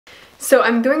So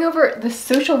I'm going over the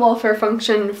social welfare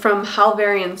function from Hal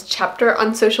Varian's chapter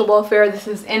on social welfare. This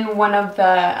is in one of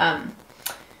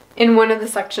the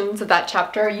sections of that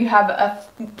chapter. You have a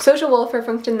social welfare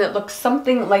function that looks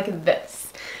something like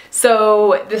this.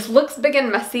 So this looks big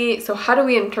and messy, so how do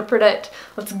we interpret it?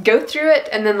 Let's go through it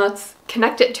and then let's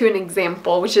connect it to an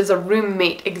example, which is a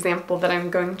roommate example that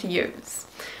I'm going to use.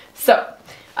 So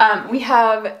we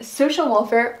have social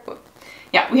welfare.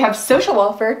 We have social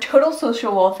welfare. Total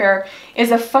social welfare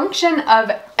is a function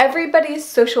of everybody's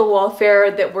social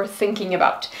welfare that we're thinking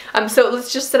about. So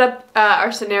let's just set up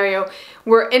our scenario.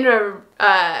 We're in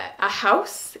a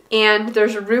house and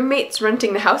there's roommates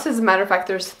renting the house. As a matter of fact,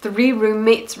 there's 3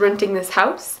 roommates renting this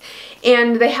house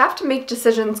and they have to make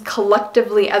decisions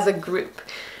collectively as a group.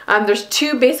 There's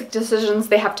 2 basic decisions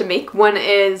they have to make. One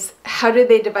is, how do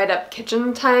they divide up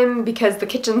kitchen time, because the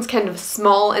kitchen's kind of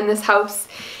small in this house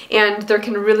and there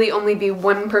can really only be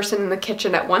 1 person in the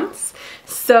kitchen at once.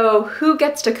 So who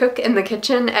gets to cook in the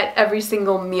kitchen at every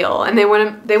single meal? And they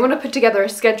want to put together a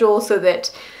schedule so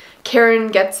that Karen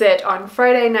gets it on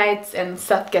Friday nights and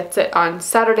Seth gets it on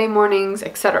Saturday mornings,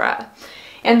 etc.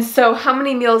 And so how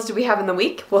many meals do we have in the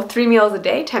week? Well, 3 meals a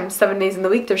day times 7 days in the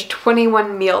week, there's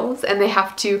 21 meals, and they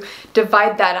have to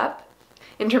divide that up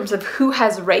in terms of who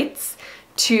has rights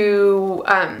to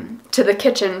the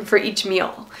kitchen for each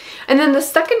meal. And then the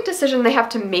second decision they have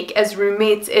to make as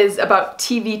roommates is about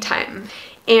TV time.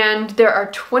 And there are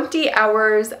 20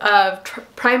 hours of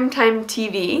primetime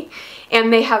TV,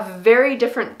 and they have very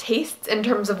different tastes in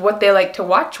terms of what they like to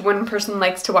watch. One person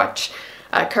likes to watch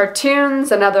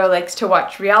cartoons, another likes to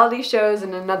watch reality shows,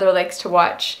 and another likes to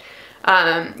watch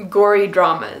gory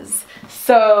dramas.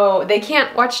 So they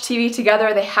can't watch TV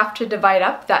together, they have to divide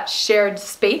up that shared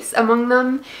space among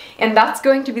them, and that's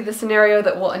going to be the scenario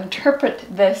that we'll interpret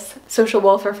this social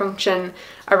welfare function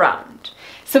around.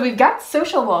 So we've got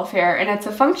social welfare, and it's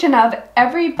a function of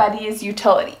everybody's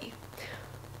utility.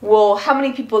 Well, how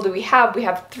many people do we have? We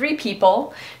have 3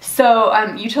 people, so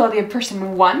utility of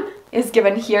person 1 is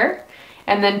given here.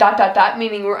 And then ...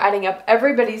 meaning we're adding up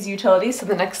everybody's utility, so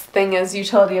the next thing is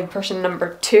utility of person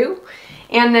number 2.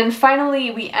 And then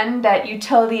finally we end at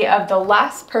utility of the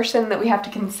last person that we have to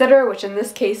consider, which in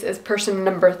this case is person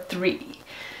number 3.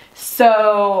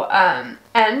 So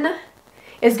n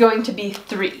is going to be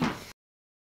 3.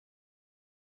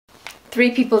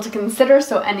 3 people to consider,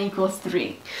 so n equals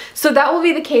 3. So that will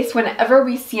be the case whenever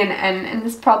we see an n in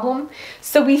this problem.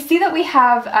 So we see that we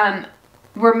have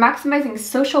we're maximizing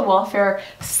social welfare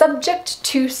subject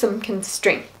to some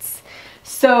constraints.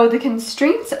 So the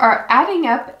constraints are adding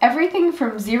up everything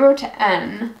from 0 to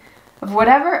n of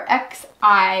whatever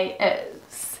xi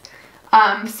is.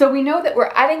 So we know that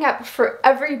we're adding up for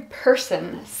every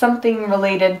person something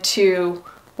related to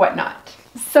whatnot.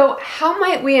 So how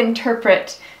might we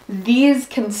interpret these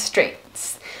constraints?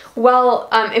 Well,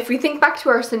 if we think back to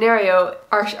our scenario,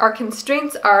 our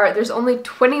constraints are there's only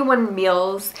 21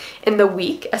 meals in the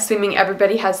week, assuming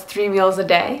everybody has 3 meals a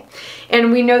day,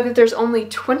 and we know that there's only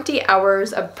 20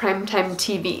 hours of primetime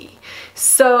TV.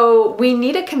 So we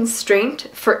need a constraint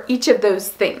for each of those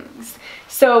things.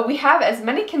 So we have as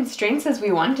many constraints as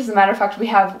we want. As a matter of fact, we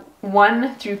have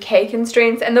 1 through k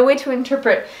constraints, and the way to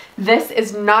interpret this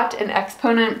is not an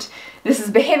exponent. This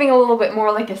is behaving a little bit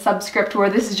more like a subscript,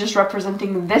 where this is just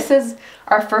representing this is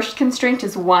our first constraint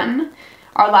is 1,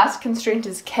 our last constraint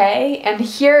is k, and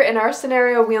here in our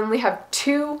scenario we only have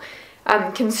 2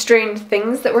 constrained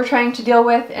things that we're trying to deal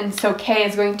with, and so k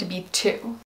is going to be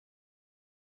 2.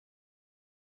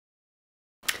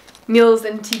 Meals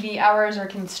and TV hours are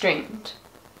constrained.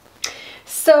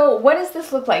 So what does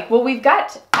this look like? Well, we've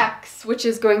got x, which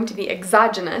is going to be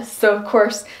exogenous, so of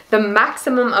course the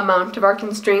maximum amount of our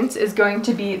constraints is going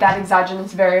to be that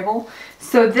exogenous variable.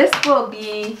 So this will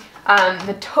be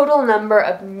the total number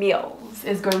of meals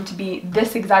is going to be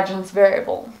this exogenous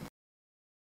variable.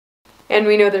 And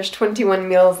we know there's 21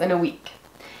 meals in a week.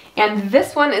 And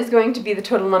this one is going to be the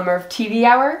total number of TV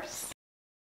hours.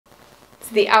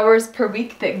 So the hours per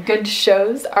week that good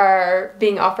shows are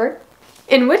being offered.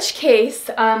 In which case,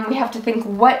 we have to think,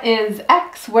 what is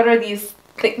x? What are these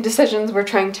decisions we're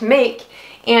trying to make?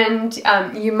 And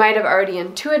you might have already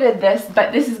intuited this,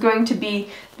 but this is going to be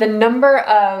the number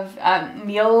of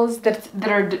meals that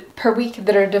are per week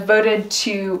that are devoted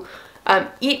to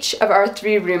each of our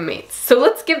 3 roommates. So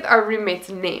let's give our roommates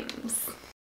names.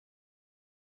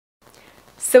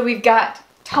 So we've got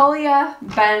Talia,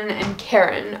 Ben, and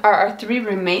Karen are our 3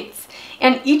 roommates,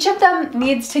 and each of them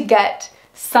needs to get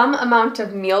some amount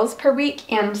of meals per week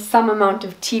and some amount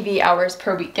of TV hours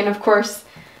per week. And of course,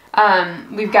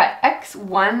 we've got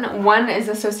x1, 1 is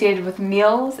associated with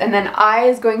meals, and then I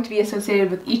is going to be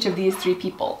associated with each of these three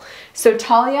people. So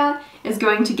Talia is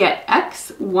going to get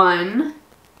x1,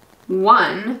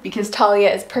 1, because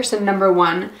Talia is person number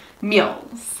 1,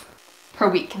 meals per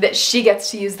week that she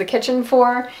gets to use the kitchen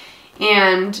for,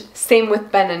 and same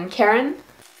with Ben and Karen.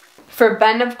 For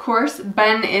Ben, of course,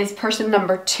 Ben is person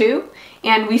number 2,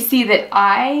 and we see that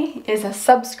I is a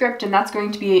subscript, and that's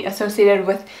going to be associated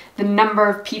with the number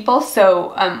of people.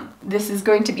 So this is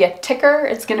going to be a ticker.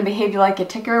 It's going to behave like a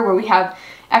ticker where we have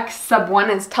x sub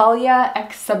 1 is Talia,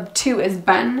 x sub 2 is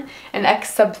Ben, and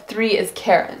x sub 3 is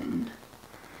Karen.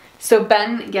 So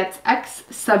Ben gets x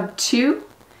sub 2,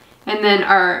 and then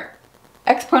our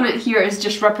exponent here is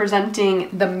just representing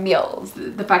the meals,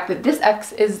 the fact that this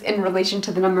x is in relation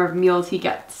to the number of meals he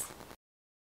gets.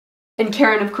 And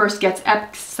Karen, of course, gets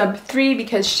x sub 3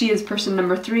 because she is person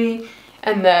number 3,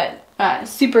 and the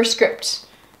superscript,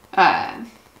 the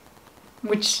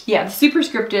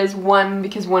superscript is 1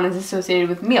 because 1 is associated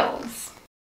with meals.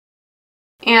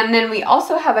 And then we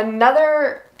also have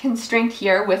another constraint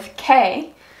here with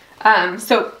k.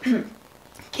 So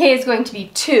k is going to be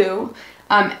 2.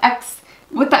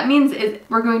 What that means is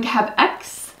we're going to have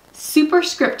x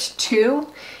superscript 2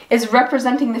 is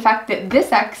representing the fact that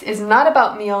this x is not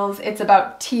about meals, it's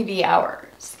about TV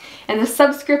hours. And the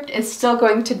subscript is still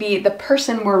going to be the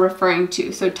person we're referring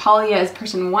to. So Talia is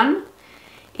person 1,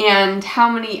 and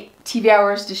how many TV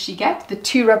hours does she get? The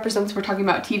 2 represents we're talking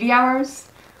about TV hours.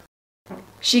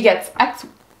 She gets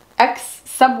x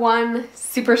sub 1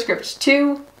 superscript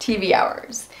 2 TV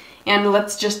hours. And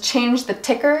let's just change the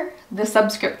ticker, the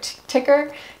subscript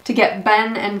ticker, to get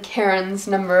Ben and Karen's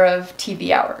number of TV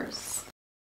hours.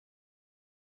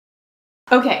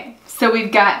 Okay, so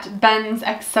we've got Ben's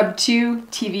x sub 2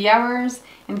 TV hours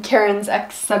and Karen's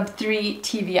x sub 3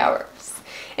 TV hours.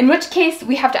 In which case,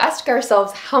 we have to ask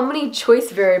ourselves, how many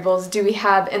choice variables do we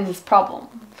have in this problem?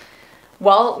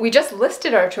 Well, we just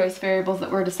listed our choice variables that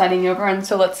we're deciding over, and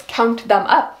so let's count them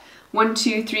up. 1,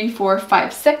 2, 3, 4,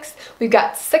 5, 6. We've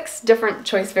got 6 different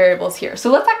choice variables here.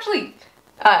 So let's actually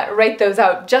write those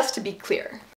out just to be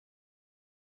clear.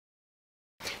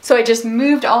 So I just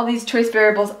moved all these choice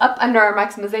variables up under our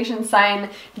maximization sign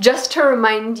just to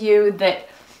remind you that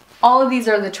all of these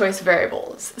are the choice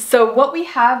variables. So what we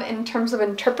have in terms of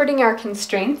interpreting our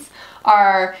constraints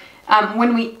are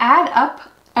when we add up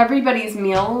everybody's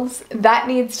meals, that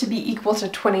needs to be equal to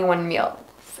 21 meals.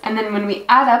 And then when we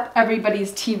add up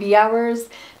everybody's TV hours,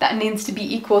 that needs to be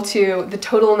equal to the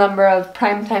total number of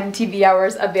primetime TV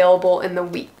hours available in the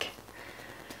week.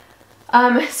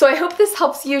 So I hope this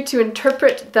helps you to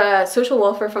interpret the social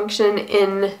welfare function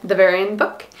in the Varian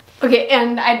book. Okay,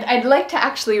 and I'd like to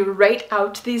actually write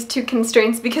out these 2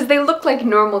 constraints because they look like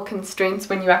normal constraints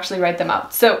when you actually write them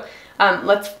out. So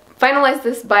let's finalize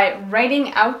this by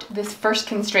writing out this first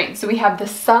constraint. So we have the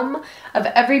sum of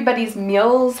everybody's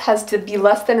meals has to be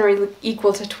less than or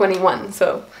equal to 21.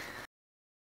 So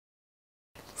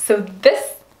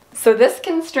this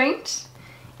constraint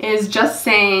is just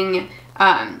saying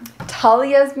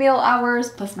Talia's meal hours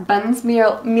plus Ben's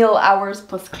meal hours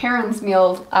plus Karen's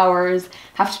meal hours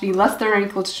have to be less than or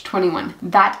equal to 21.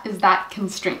 That is that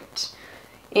constraint.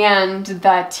 And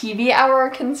the TV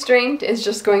hour constraint is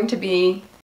just going to be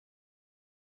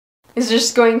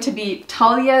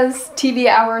Talia's TV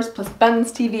hours plus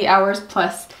Ben's TV hours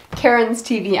plus Karen's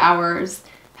TV hours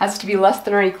has to be less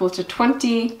than or equal to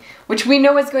 20, which we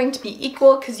know is going to be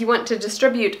equal because you want to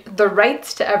distribute the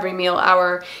rights to every meal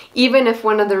hour, even if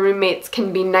one of the roommates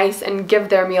can be nice and give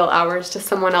their meal hours to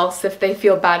someone else if they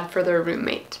feel bad for their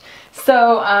roommate.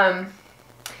 So,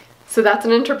 so that's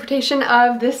an interpretation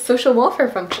of this social welfare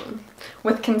function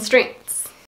with constraints.